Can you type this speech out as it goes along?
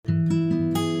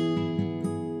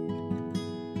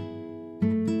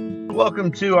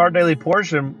Welcome to Our Daily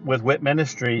Portion with Whit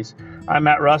Ministries. I'm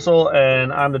Matt Russell,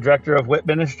 and I'm the director of Whit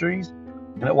Ministries.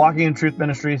 And at Walking in Truth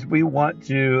Ministries, we want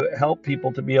to help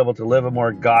people to be able to live a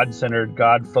more God-centered,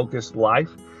 God-focused life,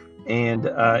 and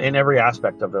in every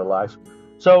aspect of their life.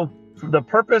 So the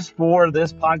purpose for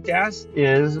this podcast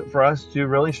is for us to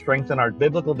really strengthen our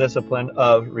biblical discipline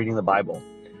of reading the Bible.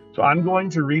 So I'm going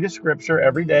to read a scripture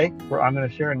every day where I'm going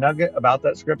to share a nugget about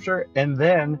that scripture, and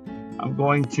then I'm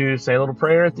going to say a little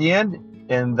prayer at the end,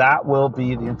 and that will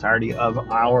be the entirety of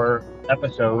our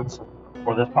episodes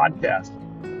for this podcast.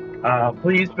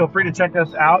 Please feel free to check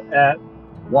us out at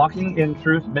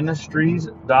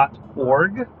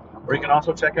walkingintruthministries.org, or you can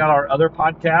also check out our other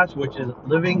podcast, which is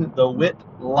Living the Whit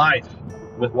Life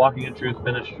with Walking in Truth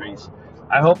Ministries.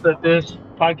 I hope that this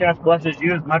podcast blesses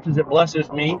you as much as it blesses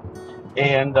me.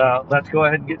 And let's go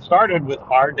ahead and get started with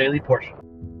our daily portion.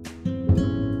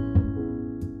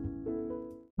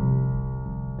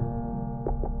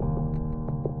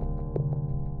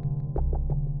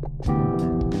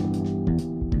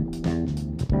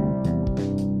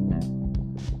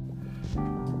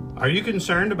 Are you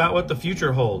concerned about what the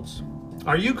future holds?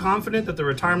 Are you confident that the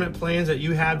retirement plans that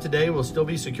you have today will still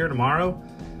be secure tomorrow?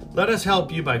 Let us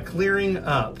help you by clearing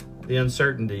up the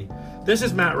uncertainty. This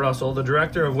is Matt Russell, the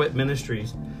director of Whit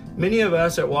Ministries. Many of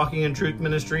us at Walking in Truth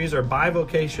Ministries are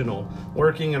bivocational,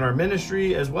 working in our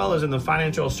ministry as well as in the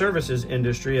financial services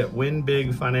industry at Win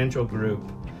Big Financial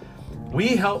Group. We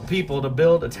help people to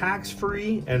build a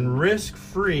tax-free and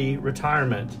risk-free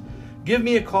retirement. Give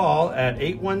me a call at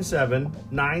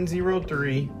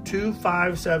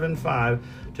 817-903-2575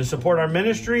 to support our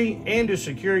ministry and to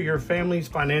secure your family's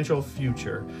financial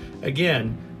future.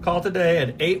 Again, call today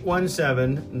at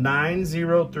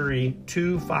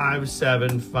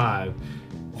 817-903-2575.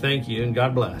 Thank you and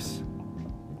God bless.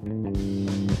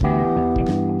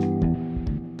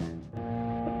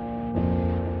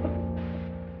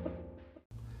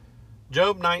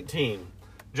 Job 19.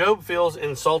 Job feels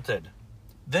insulted.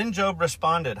 Then Job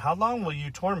responded, "How long will you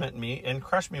torment me and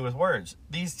crush me with words?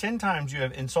 These 10 times you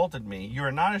have insulted me. You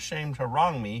are not ashamed to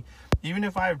wrong me. Even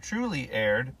if I have truly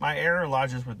erred, my error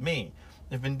lodges with me.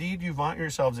 If indeed you vaunt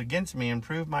yourselves against me and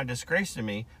prove my disgrace to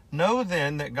me, know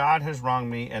then that God has wronged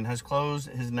me and has closed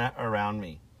his net around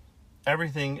me.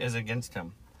 Everything is against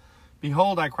him.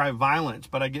 Behold, I cry violence,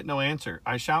 but I get no answer.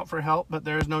 I shout for help, but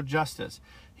there is no justice.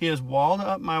 He has walled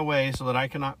up my way so that I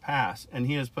cannot pass, and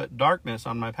he has put darkness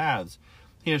on my paths.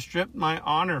 He has stripped my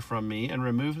honor from me and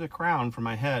removed the crown from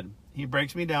my head. He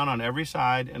breaks me down on every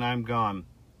side, and I am gone.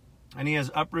 And he has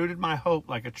uprooted my hope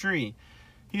like a tree.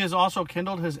 He has also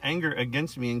kindled his anger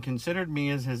against me and considered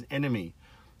me as his enemy.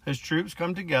 His troops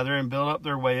come together and build up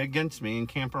their way against me and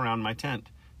camp around my tent.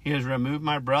 He has removed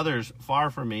my brothers far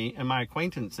from me, and my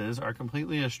acquaintances are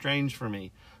completely estranged from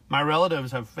me. My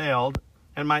relatives have failed,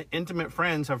 and my intimate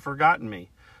friends have forgotten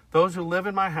me. Those who live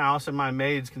in my house and my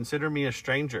maids consider me a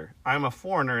stranger. I am a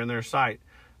foreigner in their sight.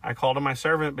 I call to my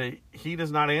servant, but he does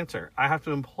not answer. I have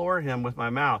to implore him with my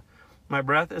mouth. My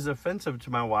breath is offensive to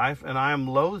my wife, and I am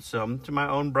loathsome to my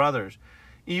own brothers.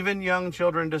 Even young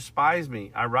children despise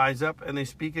me. I rise up, and they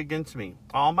speak against me.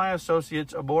 All my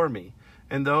associates abhor me,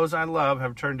 and those I love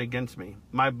have turned against me.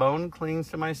 My bone clings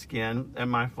to my skin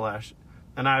and my flesh,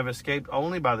 and I have escaped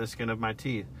only by the skin of my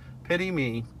teeth. Pity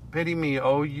me,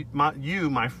 O you,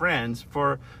 my friends,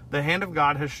 for the hand of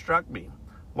God has struck me.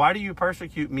 Why do you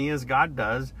persecute me as God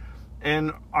does,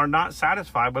 and are not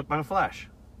satisfied with my flesh?"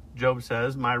 Job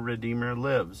says, "My Redeemer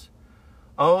lives.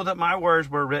 Oh, that my words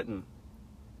were written.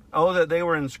 Oh, that they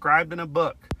were inscribed in a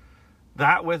book,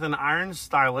 that with an iron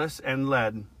stylus and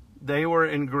lead, they were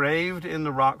engraved in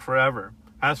the rock forever.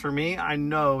 As for me, I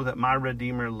know that my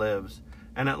Redeemer lives,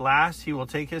 and at last he will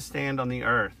take his stand on the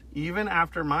earth. Even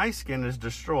after my skin is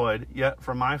destroyed, yet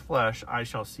from my flesh I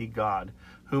shall see God,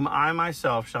 whom I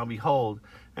myself shall behold,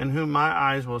 and whom my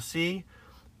eyes will see,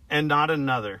 and not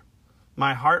another.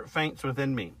 My heart faints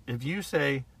within me. If you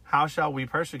say, 'How shall we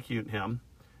persecute him?'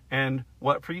 and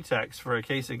 'What pretext for a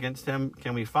case against him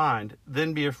can we find?'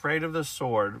 then be afraid of the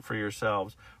sword for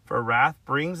yourselves, for wrath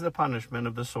brings the punishment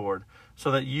of the sword,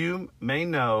 so that you may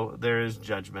know there is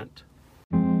judgment."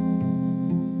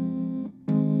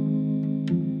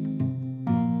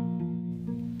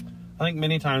 I think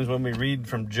many times when we read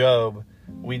from Job,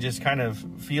 we just kind of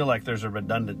feel like there's a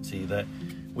redundancy, that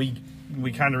we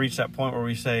kind of reach that point where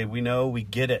we say, we know, we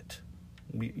get it.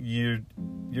 You're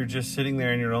just sitting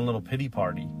there in your own little pity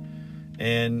party.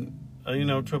 And,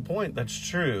 to a point, that's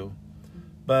true.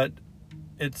 But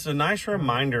it's a nice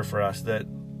reminder for us that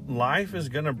life is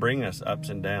going to bring us ups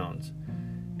and downs.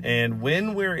 And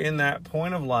when we're in that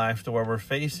point of life to where we're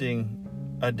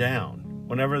facing a down,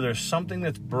 whenever there's something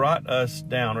that's brought us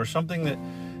down or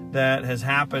something that has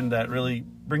happened that really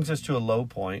brings us to a low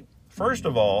point, first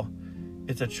of all,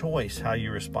 it's a choice how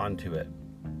you respond to it.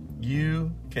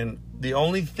 The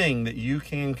only thing that you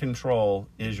can control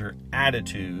is your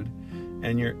attitude,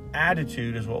 and your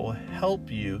attitude is what will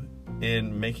help you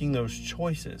in making those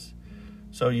choices.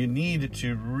 So you need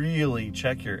to really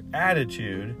check your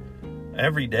attitude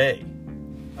every day,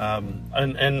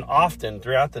 and often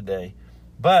throughout the day.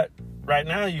 But right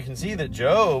now you can see that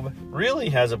Job really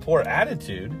has a poor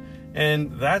attitude,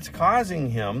 and that's causing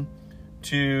him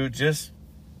to just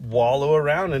wallow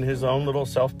around in his own little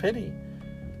self-pity.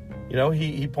 You know,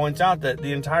 he points out that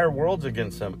the entire world's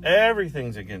against him.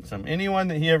 Everything's against him. Anyone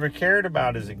that he ever cared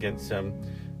about is against him.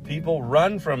 People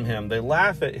run from him. They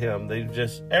laugh at him.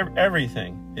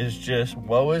 Everything is just,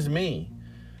 woe is me.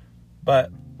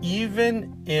 But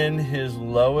even in his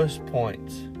lowest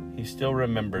points, he still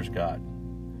remembers God.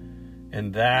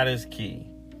 And that is key.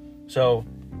 So,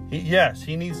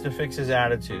 he needs to fix his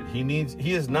attitude.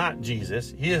 He is not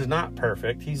Jesus. He is not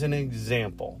perfect. He's an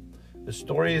example. The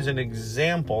story is an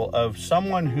example of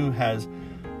someone who has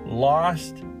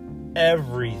lost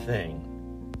everything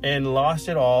and lost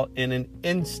it all in an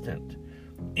instant.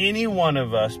 Any one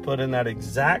of us put in that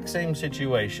exact same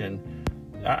situation,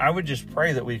 I would just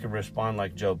pray that we could respond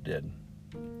like Job did.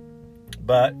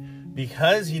 But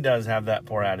because he does have that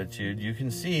poor attitude, you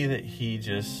can see that he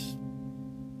just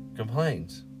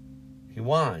complains. He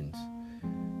whines.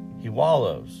 He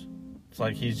wallows. It's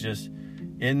like he's just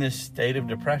in this state of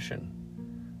depression.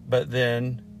 But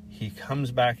then he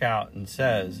comes back out and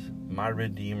says, my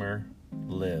Redeemer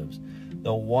lives.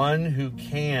 The one who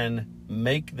can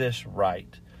make this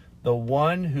right. The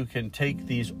one who can take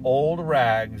these old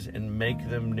rags and make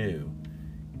them new.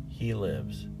 He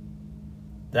lives.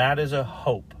 That is a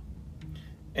hope.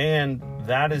 And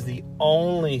that is the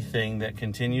only thing that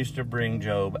continues to bring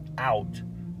Job out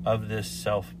of this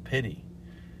self-pity.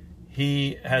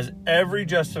 He has every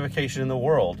justification in the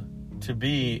world to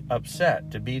be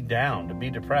upset, to be down, to be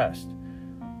depressed.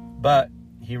 But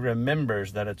he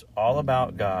remembers that it's all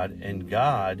about God, and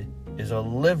God is a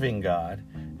living God,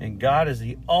 and God is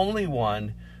the only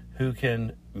one who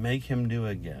can make him new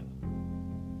again.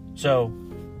 So,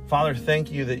 Father,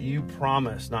 thank you that you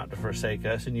promise not to forsake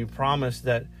us, and you promise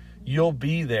that you'll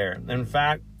be there. In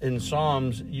fact, in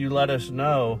Psalms, you let us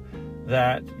know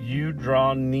that you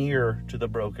draw near to the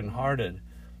brokenhearted.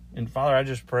 And Father, I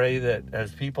just pray that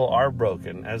as people are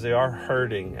broken, as they are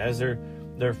hurting, as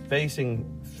they're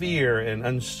facing fear and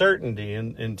uncertainty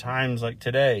in times like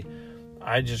today,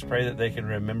 I just pray that they can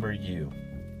remember you.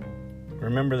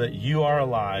 Remember that you are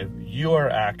alive, you are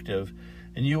active,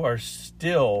 and you are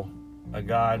still a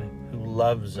God who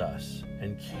loves us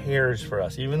and cares for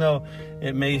us. Even though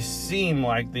it may seem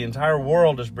like the entire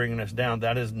world is bringing us down,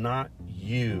 that is not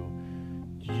you.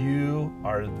 You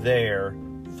are there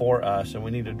for us, and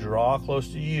we need to draw close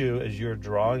to you as you're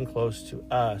drawing close to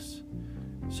us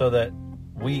so that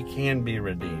we can be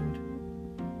redeemed.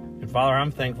 And Father,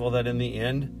 I'm thankful that in the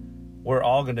end, we're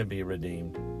all going to be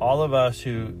redeemed. All of us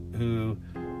who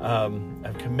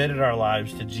have committed our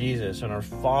lives to Jesus and are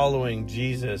following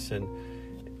Jesus, and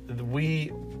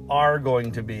we are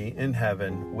going to be in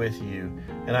heaven with you.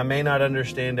 And I may not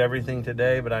understand everything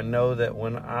today, but I know that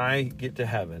when I get to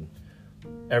heaven,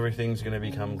 everything's going to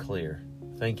become clear.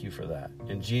 Thank you for that.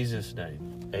 In Jesus'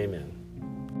 name, amen.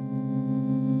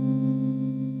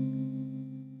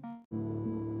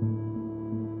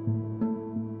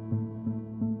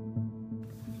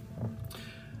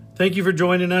 Thank you for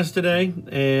joining us today,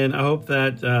 and I hope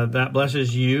that that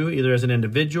blesses you either as an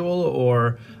individual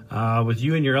or with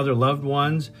you and your other loved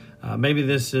ones. Maybe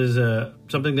this is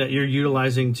something that you're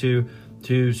utilizing to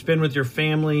spend with your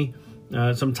family,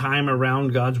 some time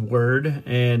around God's Word,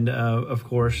 and of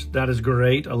course, that is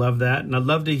great. I love that, and I'd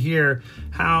love to hear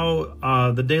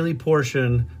how the Daily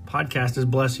Portion podcast is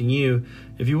blessing you.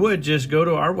 If you would, just go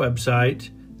to our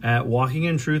website at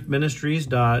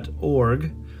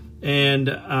walkingintruthministries.org and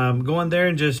go on there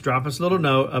and just drop us a little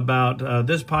note about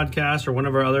this podcast or one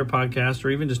of our other podcasts,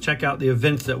 or even just check out the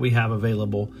events that we have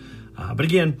available. But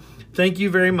again, thank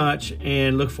you very much,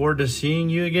 and look forward to seeing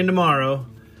you again tomorrow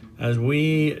as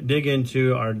we dig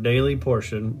into our daily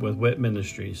portion with WIT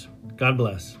Ministries. God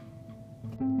bless.